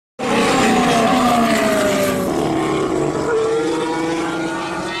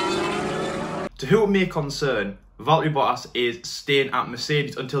who it may concern, Valtteri Bottas is staying at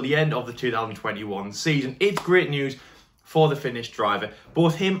Mercedes until the end of the 2021 season. It's great news for the Finnish driver.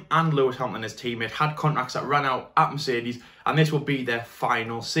 Both him and L.Hamilton, his teammate, had contracts that ran out at Mercedes, and this will be their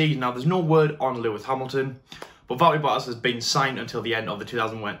final season. Now, there's no word on Hamilton, but Valtteri Bottas has been signed until the end of the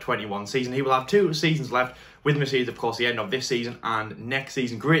 2021 season. He will have 2 seasons left with Mercedes, of course, the end of this season and next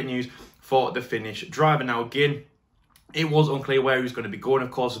season. Great news for the Finnish driver. Now, again, it was unclear where he was going to be going.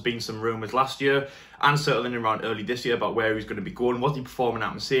 Of course, there's been some rumours last year and certainly around early this year about where he was going to be going. Was he performing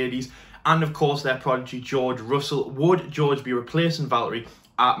at Mercedes? And of course, their prodigy George Russell. Would George be replacing Valtteri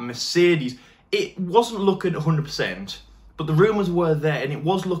at Mercedes? It wasn't looking 100%, but the rumours were there, and it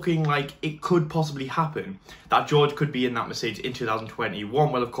was looking like it could possibly happen that George could be in that Mercedes in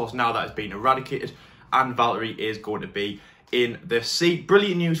 2021. Well, of course, now that has been eradicated, and Valtteri is going to be in the seat.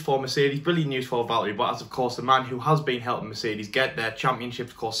 Brilliant news for Mercedes, brilliant news for Valtteri Bottas, of course, the man who has been helping Mercedes get their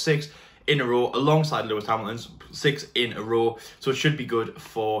championships, of course, 6 in a row, alongside Lewis Hamilton's 6 in a row, so it should be good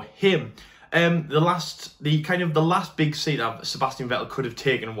for him. The last big seat that Sebastian Vettel could have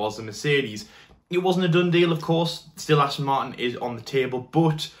taken was the Mercedes. It wasn't a done deal, of course. Still, Aston Martin is on the table,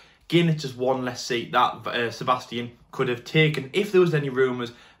 but again, it's just one less seat that Sebastian could have taken. If there was any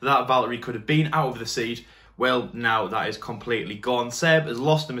rumours that Valtteri could have been out of the seat, well, now that is completely gone. Seb has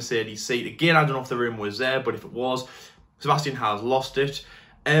lost the Mercedes seat. Again, I don't know if the rumour was there, but if it was, Sebastian has lost it.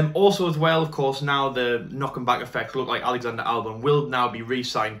 Also, as well, of course, now the knocking back effect look like Alexander Albon will now be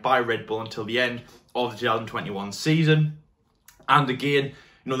re-signed by Red Bull until the end of the 2021 season. And again,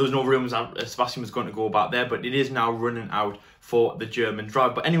 there was no rumours that Sebastian was going to go back there, but it is now running out for the German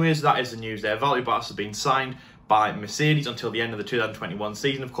driver. But anyways, that is the news there. Valtteri Bottas has been signed by Mercedes until the end of the 2021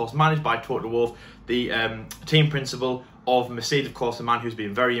 season, of course, managed by Toto Wolff, the team principal of Mercedes, of course, a man who's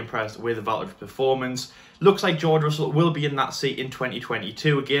been very impressed with Valtteri's performance. Looks like George Russell will be in that seat in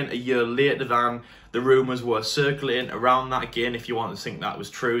 2022, again, a year later than the rumours were circulating around that. Again, if you want to think that was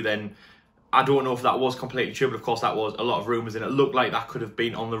true, then I don't know if that was completely true, but of course that was a lot of rumours, and it looked like that could have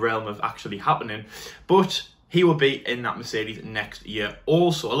been on the realm of actually happening. But he will be in that Mercedes next year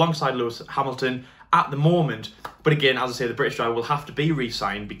also, alongside Lewis Hamilton at the moment. But again, as I say, the British driver will have to be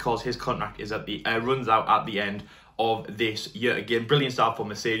re-signed because his contract is at the runs out at the end of this year. Again, brilliant start for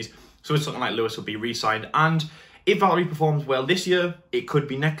Mercedes. So it's something like Lewis will be re-signed. And if Valtteri performs well this year, it could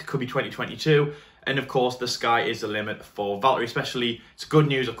be next, it could be 2022. And of course, the sky is the limit for Valtteri, especially, it's good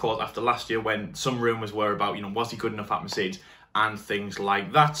news, of course, after last year when some rumours were about, was he good enough at Mercedes and things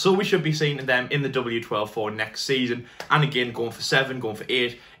like that. So we should be seeing them in the W12 for next season. And again, going for 7, going for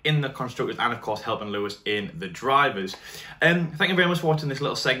 8 in the constructors, and of course, helping Lewis in the drivers. Thank you very much for watching this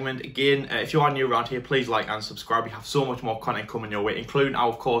little segment. Again, if you are new around here, please like and subscribe. We have so much more content coming your way, including our,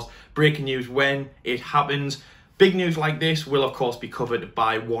 of course, breaking news when it happens. Big news like this will, of course, be covered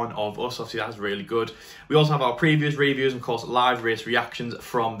by one of us. Obviously, that's really good. We also have our previews, reviews, and, of course, live race reactions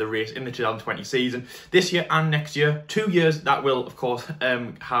from the race in the 2020 season. This year and next year, 2 years, that will, of course,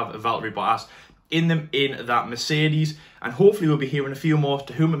 have Valtteri Bottas in that Mercedes. And hopefully we'll be hearing a few more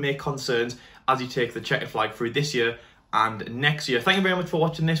to whom it may concerns as he takes the checkered flag through this year and next year. Thank you very much for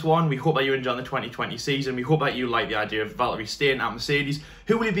watching this one. We hope that you enjoyed the 2020 season. We hope that you like the idea of Valtteri staying at Mercedes.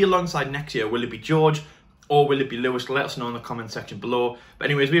 Who will he be alongside next year? Will it be George? Or will it be Lewis? Let us know in the comment section below. But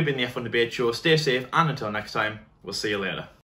anyways, we've been the F1 Debate Show. Stay safe, and until next time, we'll see you later.